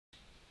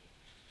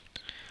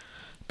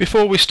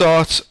Before we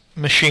start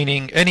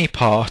machining any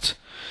part,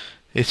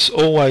 it's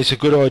always a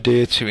good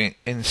idea to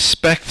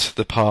inspect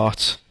the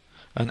part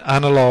and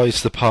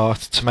analyze the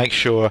part to make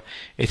sure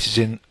it is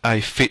in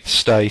a fit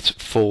state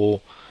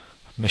for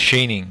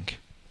machining.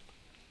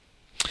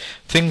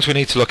 Things we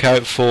need to look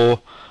out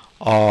for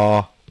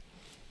are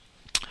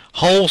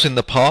holes in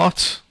the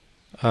part,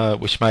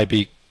 which may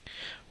be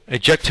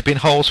ejector bin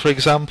holes for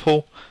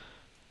example,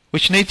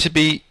 which need to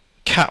be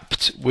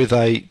capped with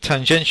a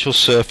tangential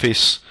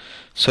surface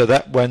so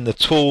that when the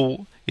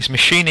tool is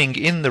machining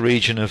in the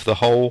region of the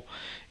hole,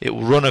 it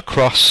will run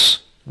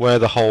across where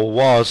the hole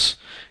was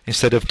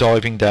instead of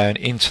diving down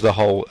into the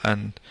hole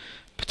and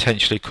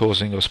potentially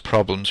causing us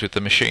problems with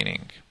the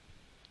machining.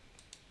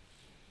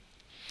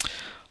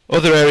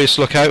 Other areas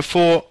to look out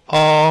for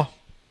are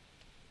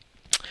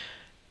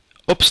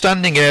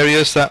upstanding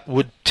areas that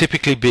would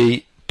typically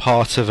be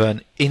part of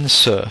an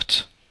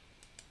insert.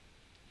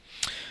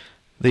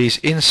 These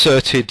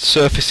inserted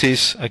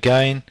surfaces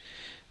again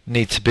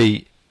need to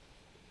be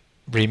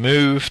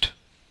removed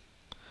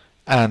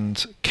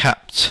and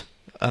capped,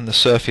 and the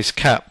surface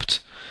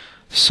capped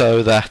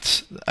so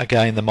that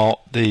again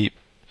the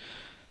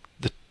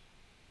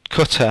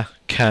cutter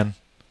can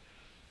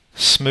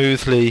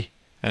smoothly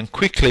and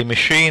quickly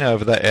machine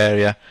over that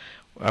area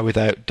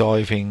without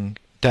diving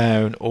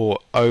down or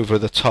over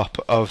the top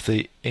of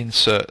the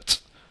insert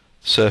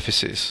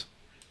surfaces.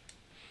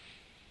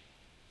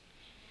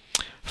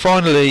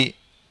 Finally,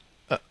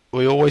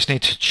 we always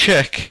need to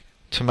check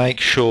to make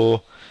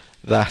sure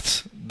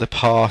that the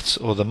part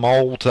or the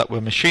mould that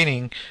we're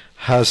machining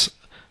has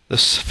the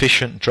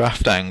sufficient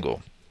draft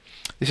angle.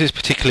 This is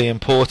particularly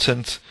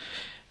important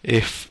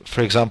if,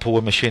 for example,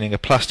 we're machining a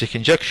plastic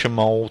injection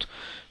mould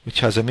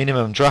which has a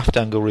minimum draft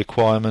angle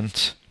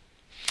requirement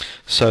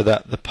so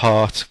that the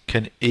part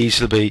can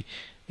easily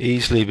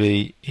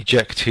be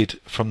ejected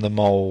from the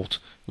mould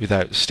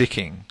without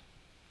sticking.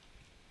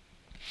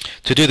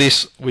 To do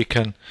this, we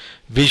can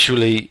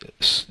visually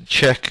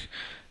check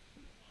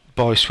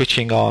by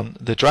switching on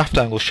the draft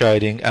angle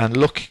shading and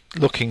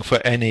looking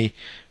for any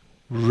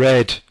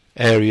red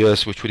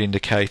areas which would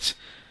indicate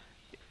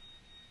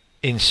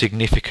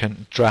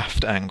insignificant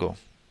draft angle.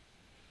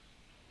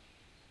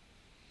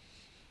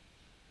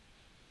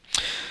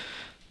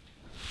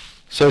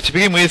 So to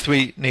begin with,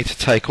 we need to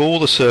take all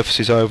the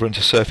surfaces over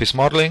into surface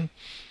modelling,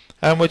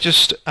 and we're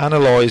just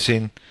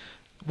analysing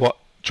what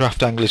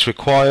draft angle is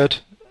required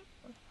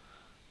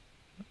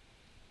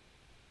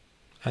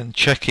and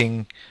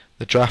checking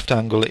the draft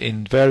angle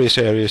in various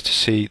areas to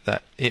see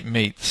that it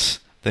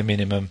meets the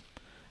minimum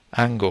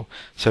angle.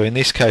 So in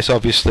this case,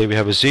 obviously, we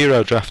have a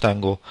 0 draft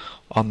angle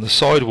on the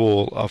side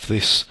wall of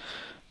this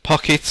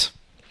pocket,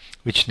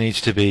 which needs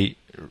to be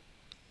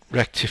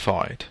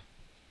rectified.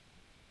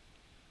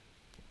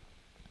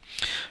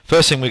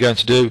 First thing we're going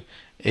to do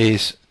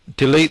is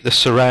delete the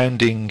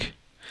surrounding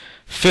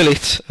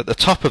fillet at the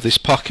top of this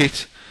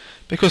pocket,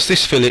 because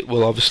this fillet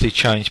will obviously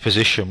change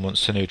position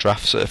once the new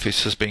draft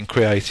surface has been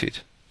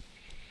created.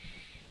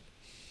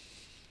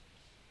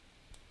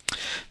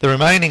 The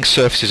remaining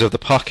surfaces of the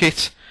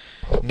pocket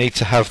need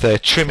to have their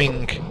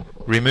trimming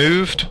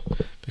removed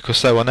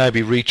because they will now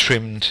be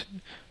retrimmed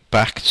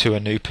back to a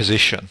new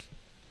position.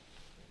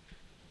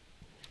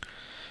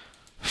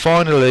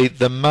 Finally,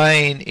 the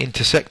main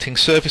intersecting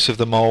surface of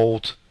the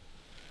mould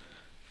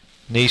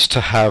needs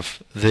to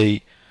have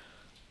the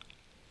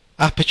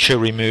aperture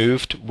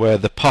removed where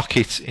the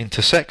pocket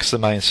intersects the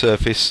main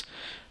surface,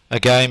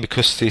 again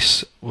because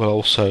this will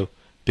also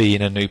be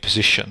in a new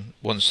position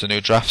once the new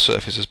draft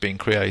surface has been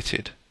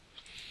created.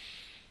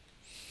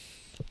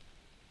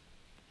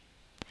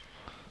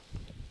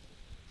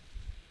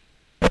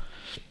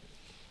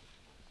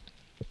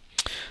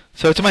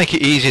 So to make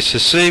it easier to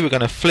see, we're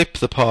going to flip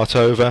the part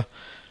over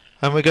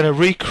and we're going to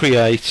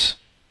recreate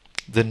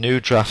the new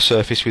draft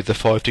surface with the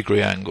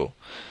 5-degree angle.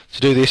 To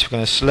do this, we're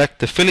going to select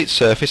the fillet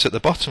surface at the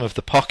bottom of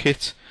the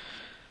pocket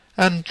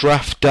and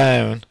draft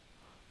down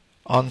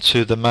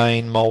onto the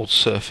main mould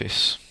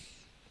surface.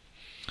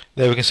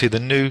 There we can see the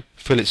new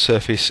fillet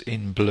surface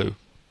in blue.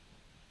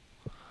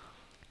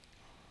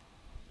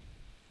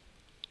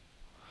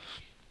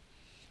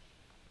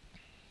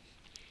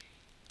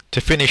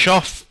 To finish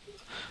off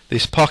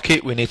this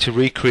pocket, we need to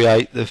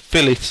recreate the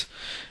fillet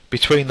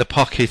between the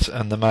pocket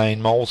and the main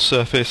mould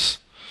surface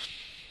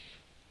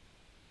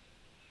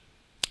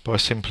by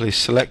simply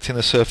selecting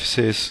the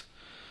surfaces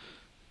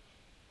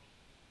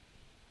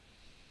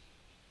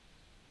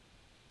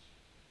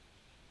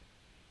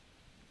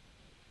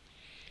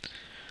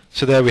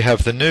so there we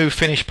have the new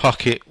finished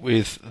pocket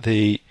with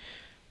the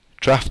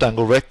draft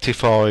angle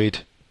rectified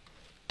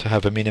to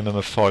have a minimum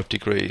of 5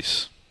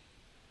 degrees.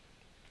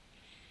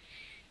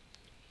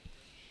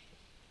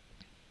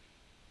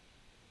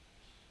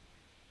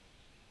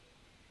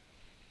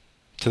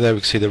 So there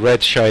we can see the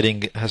red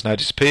shading has now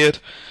disappeared,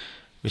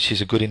 which is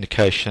a good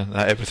indication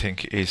that everything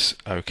is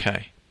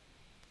okay.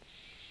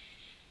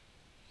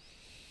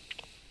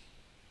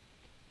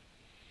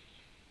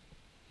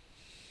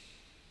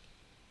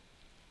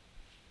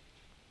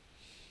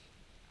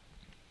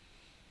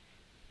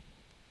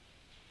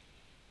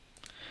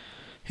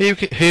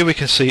 Here we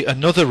can see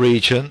another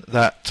region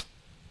that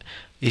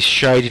is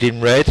shaded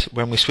in red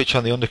when we switch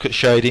on the undercut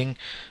shading,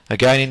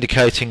 again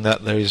indicating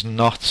that there is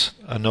not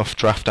enough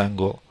draft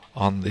angle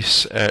on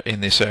this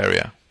in this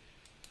area.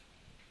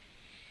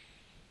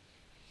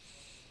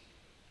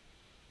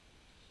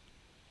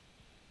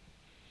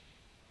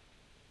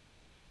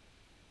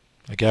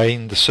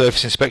 Again, the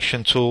surface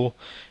inspection tool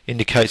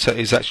indicates that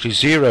there's actually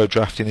zero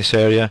draft in this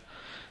area,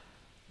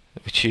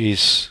 which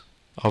is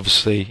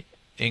obviously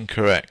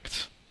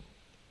incorrect.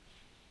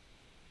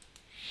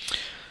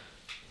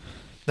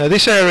 Now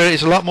this area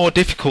is a lot more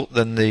difficult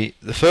than the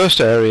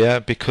first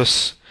area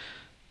because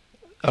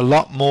a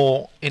lot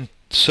more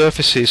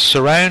surfaces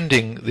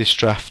surrounding this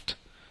draft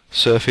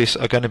surface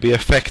are going to be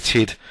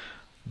affected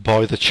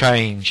by the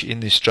change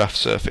in this draft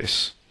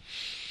surface.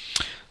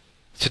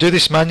 To do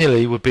this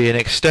manually would be an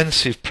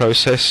extensive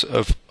process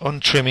of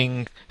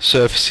untrimming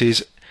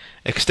surfaces,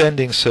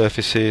 extending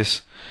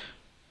surfaces,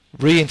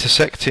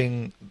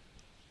 re-intersecting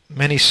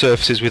many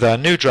surfaces with our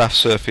new draft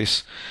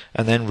surface,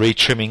 and then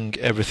re-trimming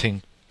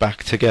everything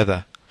back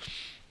together.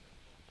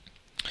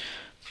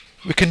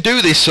 We can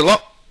do this a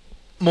lot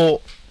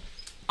more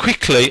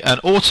quickly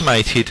and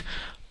automated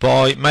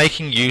by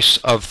making use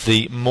of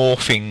the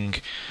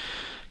morphing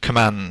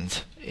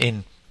command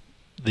in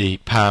the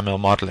PowerMILL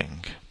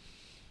Modelling.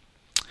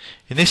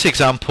 In this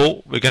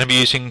example, we're going to be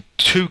using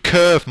two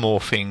curve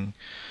morphing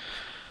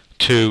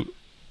to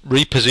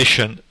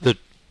reposition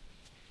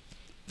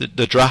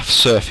the draft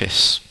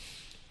surface.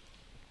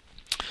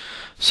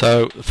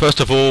 So first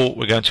of all,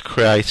 we're going to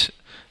create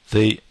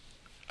the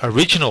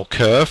original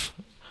curve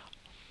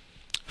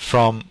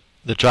from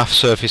the draft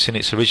surface in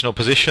its original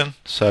position.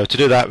 So to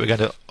do that, we're going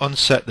to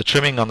unset the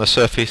trimming on the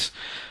surface,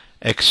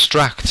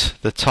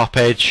 extract the top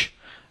edge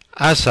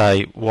as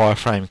a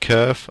wireframe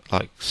curve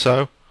like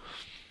so,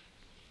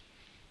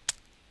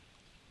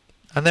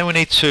 and then we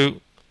need to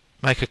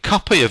make a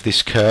copy of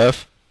this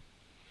curve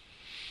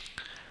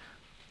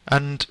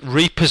and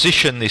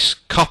reposition this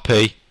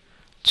copy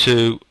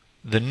to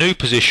the new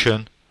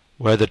position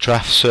where the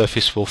draft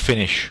surface will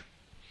finish.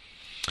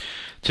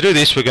 To do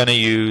this, we're going to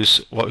use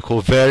what we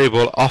call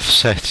variable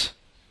offset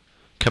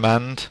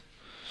command,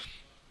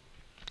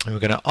 and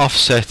we're going to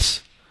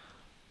offset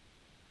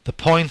the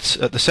point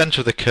at the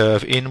center of the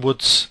curve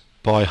inwards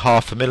by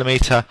 0.5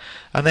 millimeter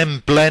and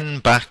then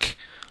blend back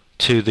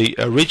to the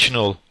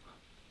original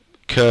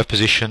curve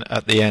position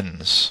at the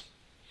ends.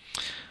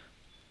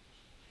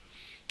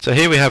 So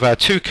here we have our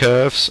two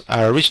curves,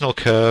 our original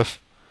curve,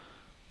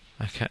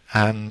 okay,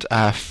 and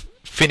our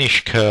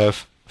finish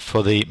curve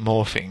for the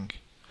morphing.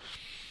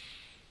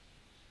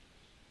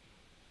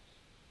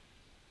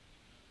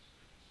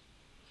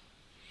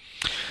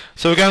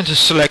 So we're going to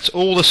select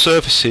all the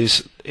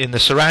surfaces in the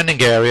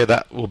surrounding area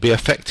that will be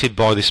affected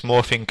by this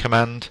morphing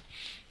command,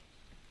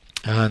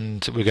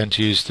 and we're going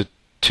to use the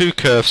two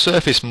curve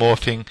surface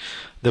morphing,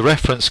 the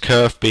reference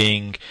curve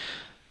being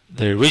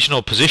the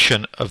original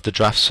position of the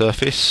draft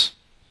surface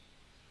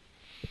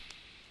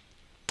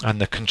and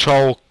the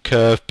control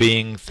curve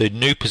being the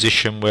new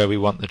position where we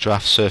want the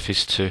draft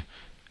surface to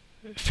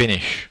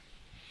finish.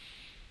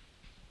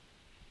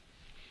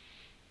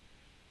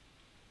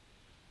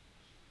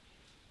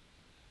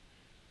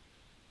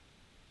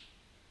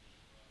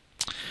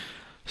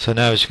 So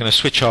now we're just going to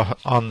switch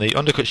on the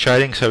undercut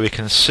shading so we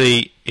can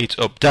see it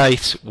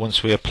update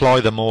once we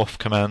apply the morph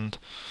command.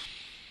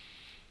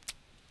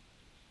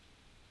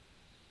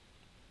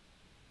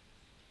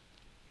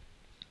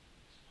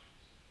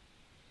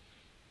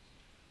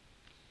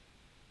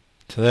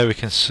 So there we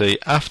can see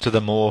after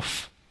the morphing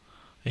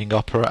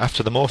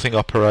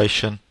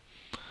operation,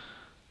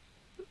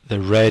 the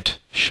red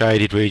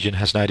shaded region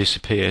has now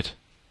disappeared.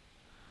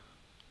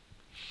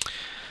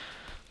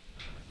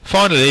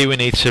 Finally, we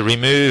need to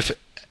remove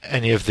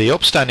any of the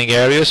upstanding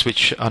areas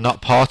which are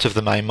not part of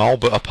the main mold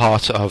but are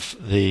part of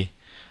the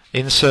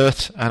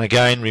insert, and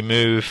again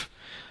remove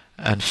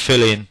and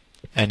fill in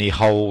any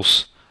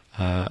holes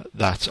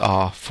that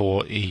are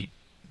for the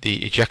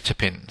ejector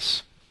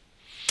pins.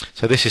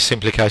 So this is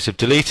simply a case of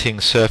deleting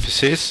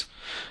surfaces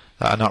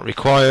that are not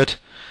required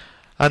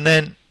and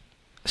then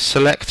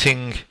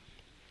selecting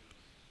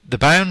the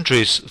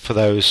boundaries for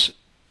those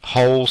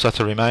holes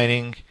that are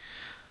remaining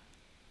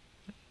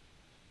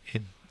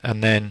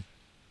and then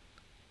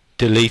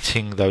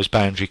deleting those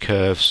boundary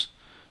curves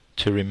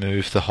to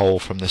remove the hole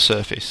from the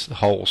surface, the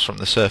holes from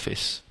the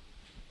surface.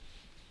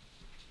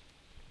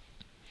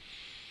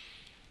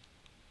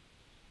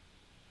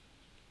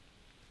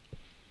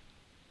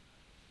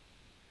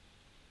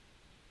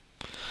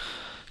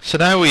 So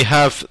now we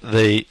have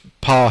the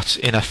part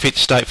in a fit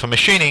state for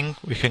machining,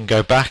 we can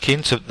go back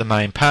into the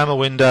main PowerMILL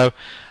window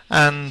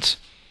and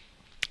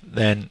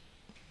then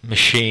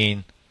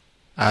machine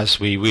as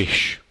we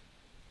wish.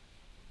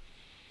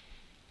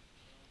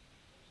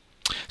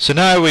 So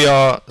now we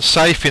are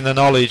safe in the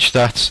knowledge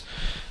that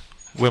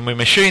when we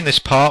machine this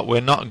part,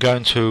 we're not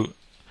going to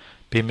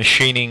be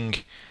machining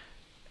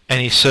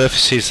any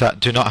surfaces that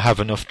do not have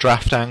enough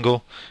draft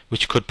angle,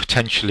 which could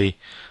potentially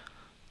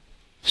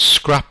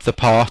scrap the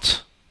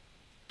part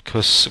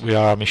because we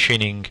are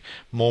machining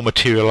more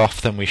material off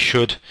than we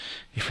should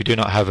if we do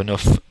not have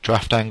enough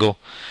draft angle.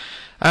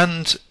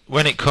 And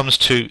when it comes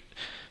to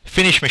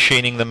finish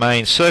machining the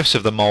main surface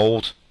of the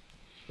mould,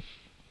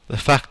 the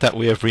fact that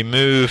we have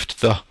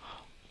removed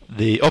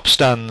the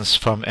upstands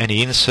from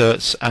any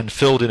inserts and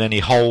filled in any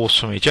holes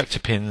from ejector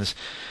pins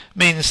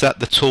means that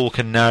the tool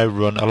can now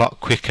run a lot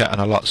quicker and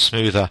a lot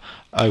smoother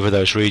over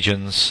those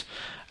regions,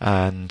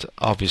 and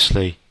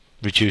obviously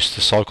reduce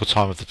the cycle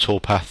time of the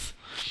toolpath